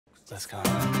Let's go.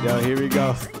 Yo, here we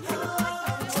go.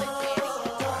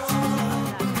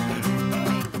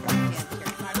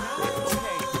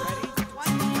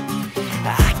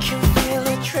 I can feel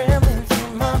it trembling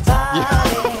through my body.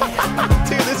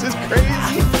 Dude, this is crazy.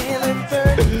 I feel it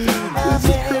burning through my This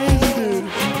is crazy, dude.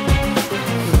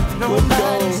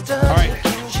 Let's go. All right.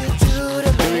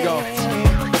 Here we go.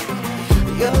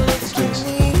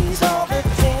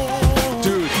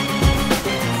 Dude,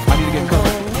 I need to get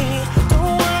covered.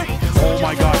 Oh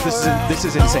my God, this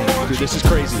is insane, dude. This is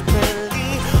crazy.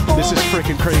 This is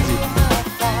freaking crazy.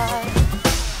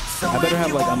 I better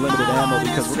have like unlimited ammo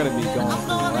because we're gonna be going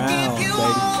around,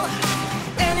 baby.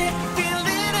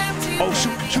 Oh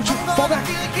shoot, shoot, shoot! Fall back!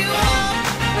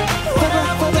 Fall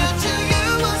back! Fall back!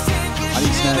 I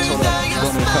need snacks. Hold up.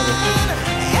 Going to the cover.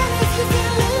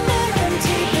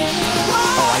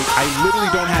 Oh, I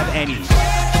literally don't have any.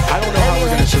 I don't know how we're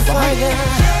gonna survive.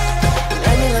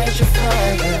 Let me light your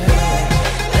fire.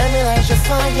 Let me light your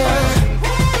fire.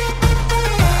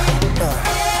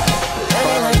 Let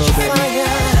me light your fire.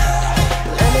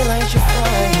 Let me light your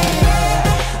fire.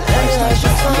 Let me light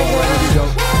your fire.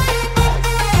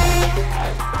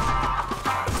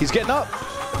 He's getting up.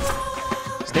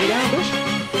 Stay down, Bush.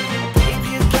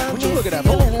 Would you look at that?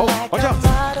 Oh, watch out.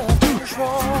 Dude.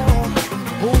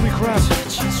 Holy crap.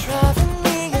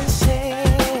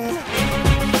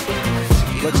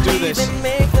 Let's do this. We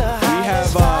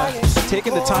have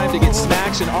taken the time to get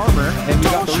snacks and armor, and we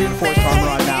got the reinforced armor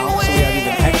on now, so we have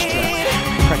even extra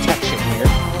protection here.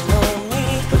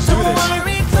 Let's do this. There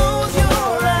we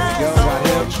go, got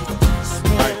him.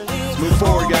 All right, let's move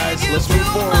forward, guys. Let's move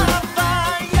forward.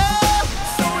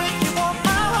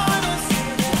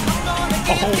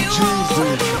 Oh, jeez,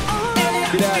 dude.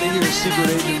 Get out of here, secret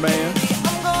agent man.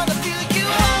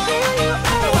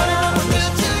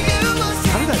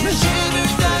 How did I miss?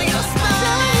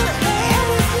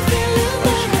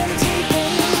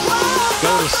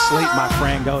 Go to sleep, my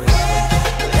friend. Go to sleep.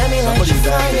 Somebody's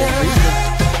back there.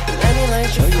 Let me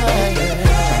light your fire.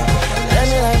 Let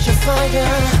me light your fire.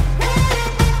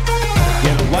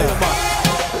 Yeah, light them up.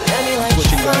 Let me light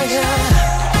your fire.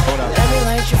 Hold up. Let me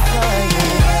light your fire.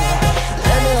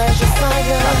 Let me light your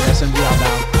fire. Got the SMG out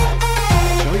now.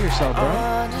 Show yourself, bro.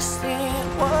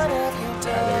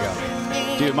 There we go.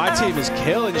 Dude, my team is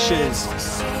killing shit.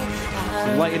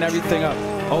 Lighting everything up.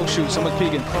 Oh shoot, someone's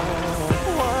peeking.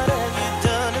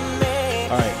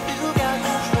 Alright.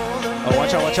 Oh,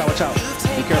 watch out, watch out, watch out.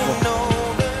 Be careful.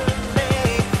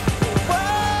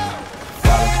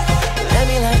 Let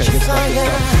me light your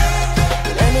fire.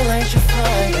 Let me light your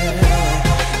fire.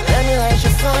 Let me light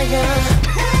your fire.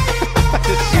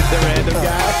 Just shoot the random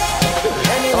guy.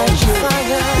 Let me light your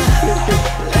fire.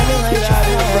 Let me light Get your out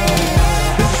of here, bro.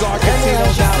 This is our casino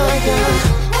now. Let's do this.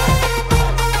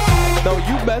 No,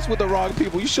 you mess with the wrong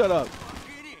people. You shut up.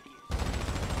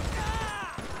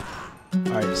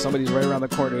 All right, somebody's right around the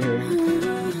corner here.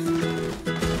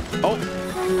 Oh,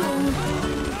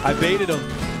 I baited him.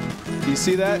 You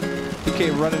see that? He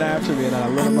came running after me, and then I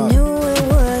lit him up.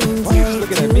 Why are you just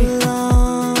looking at me?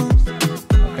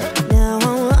 Okay. Now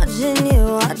I'm watching you,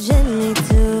 watching me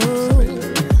too.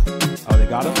 Oh, they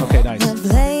got him? Okay, nice.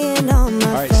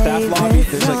 All right, staff lobby.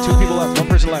 There's like 2 people left. 1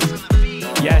 person left.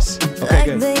 Yes. Okay,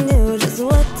 good. They knew just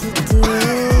what to do.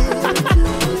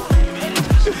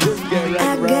 Get right, I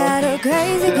bro. got a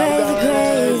crazy, crazy,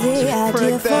 crazy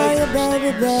idea for you,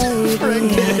 baby, baby.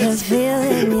 I'm just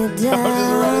feeling you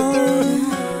down.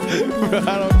 Bro, I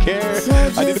don't care. So I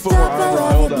need to just put more stop armor on.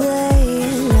 all Hold your up.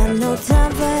 playing. Got no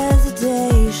time for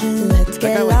hesitation. Let's That guy,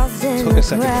 get like, lost in took a the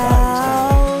second to die.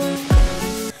 crowd.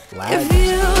 Lag. If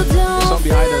you don't Someone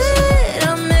behind us. feel it,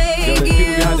 I'll make Yo, there's people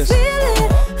you behind us. feel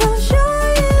it. I'll show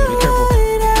you Hey, be careful. what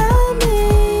I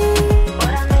mean.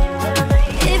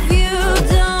 If you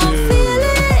don't feel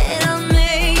it, I'll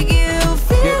make you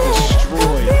feel Get it.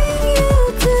 destroyed.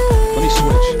 Let me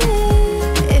switch.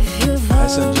 If you follow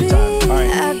SMG me, time. All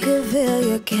right. I could feel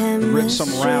your chemistry. Rip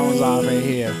some rounds off in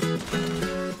here.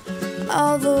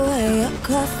 All the way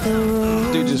across the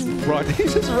room. Dude just run. He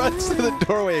just runs to the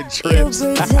doorway and You trips.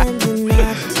 pretending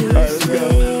not to All right, let's go.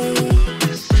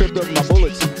 see Tripped up my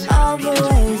bullets. all the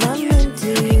ways I'm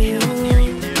into you.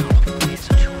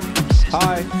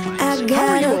 Hi. I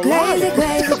got a crazy,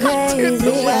 crazy,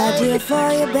 crazy idea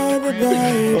for you, baby,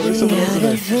 Oh, there's someone baby. else in Got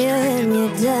there. a feeling you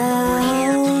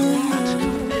down.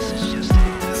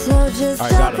 So just All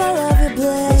right, got stop it. all of your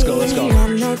blame. Let's go, let's go. Got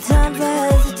no time for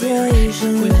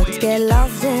hesitation. Let's get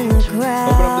lost in the crowd.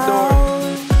 Open up the door.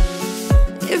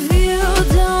 If you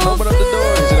don't Open up the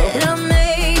door. Is it open? I'll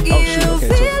make Oh, shoot, you okay,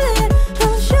 it's feel open. it.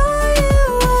 I'll show you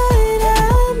what I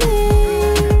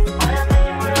mean.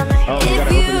 Oh, we If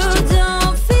gotta you open this too.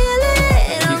 don't feel it,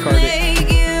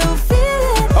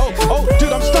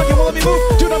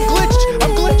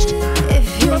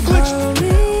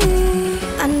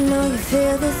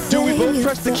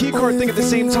 key card thing at the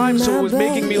same time, so it was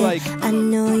making me like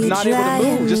not able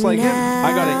to move, just like him.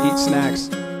 I gotta eat snacks.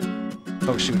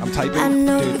 Oh shoot, I'm typing. I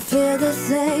know you Dude. feel the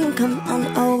same. Come on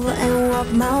over and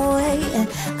walk my way.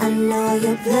 I know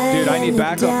you're playing. Dude, I need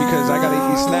backup because I gotta eat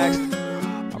these snacks.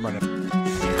 I'm running.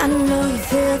 I know you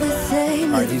feel the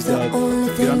same. Alright, he's dead.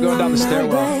 Dude, I'm going down the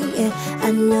stairwell.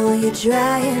 I know you're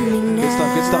trying me now. Good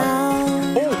stuff, good stuff.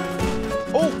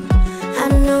 Oh! Oh! I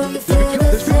know you feel the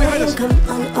There's people behind us. same. Come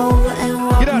on over and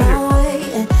walk Get out of my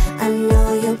here. way. I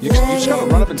know you're You just gotta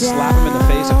run up and slap him in the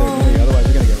face if they're near you, otherwise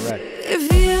you're gonna get wrecked. If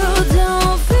you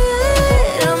don't feel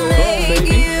it, I'll make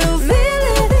baby. you feel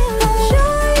it.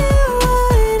 Show you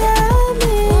what I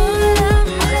mean.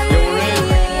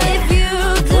 If you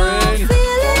don't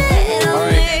feel it, I'll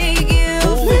Alright. make you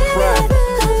Holy feel crap. it.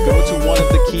 Go to one of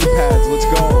the keypads, let's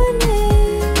go.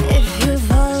 If you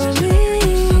follow me.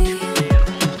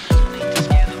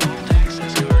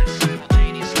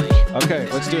 Okay,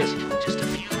 let's do it.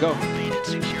 Go.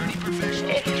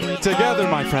 Together,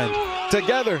 my friend.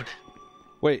 Together.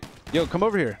 Wait, yo, come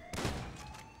over here.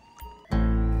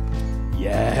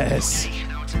 Yes.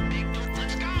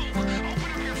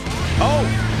 Oh,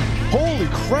 holy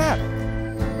crap.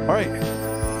 All right,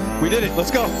 we did it.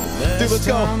 Let's go. Dude, let's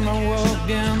go.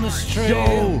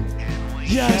 Yo,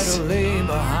 yes.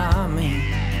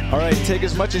 All right, take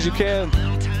as much as you can.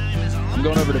 I'm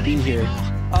going over to B here.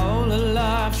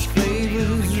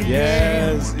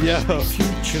 Yes, yo.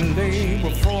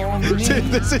 Dude,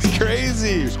 this is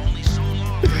crazy.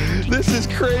 This is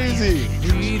crazy.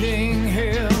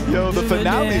 Yo, the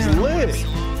finale's lit.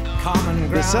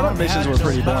 The setup missions were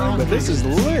pretty boring, but this is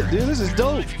lit, dude. This is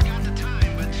dope.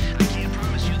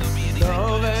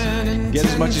 Get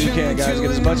as much as you can, guys.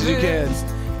 Get as much as you can.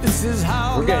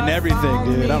 We're getting everything,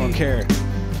 dude. I don't care.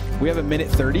 We have a minute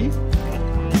 30. Oh,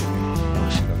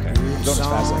 shit, okay. I'm going as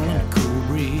fast as I can.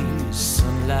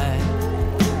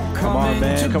 Come on,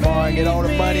 man. Come on. Get all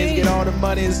the monies. Get all the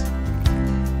monies.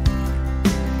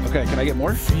 Okay, can I get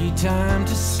more? Free time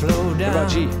to slow What down. about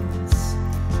G?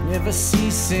 Never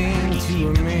ceasing to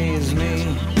amaze me.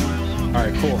 All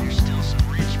right, cool.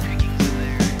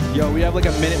 Yo, we have like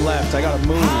a minute left. I gotta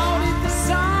move. How did the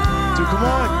sun Dude, come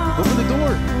on. Open the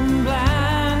door.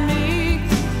 blind me?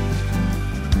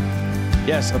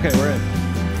 Yes, okay, we're in.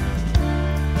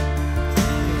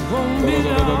 It won't Go, be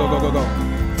go, go, go, go, go, go, go.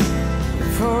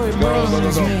 before it Go, go, go,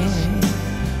 brings go. me.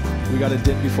 We gotta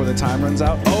dip before the time runs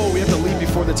out. Oh, we have to leave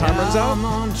before the time runs out? I'm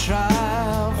on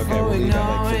trial Okay, for we'll leave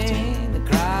at like 15. ignoring the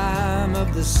crime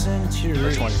of the century.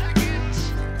 Or 20.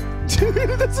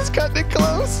 Dude, this is cutting it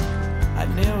close. I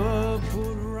never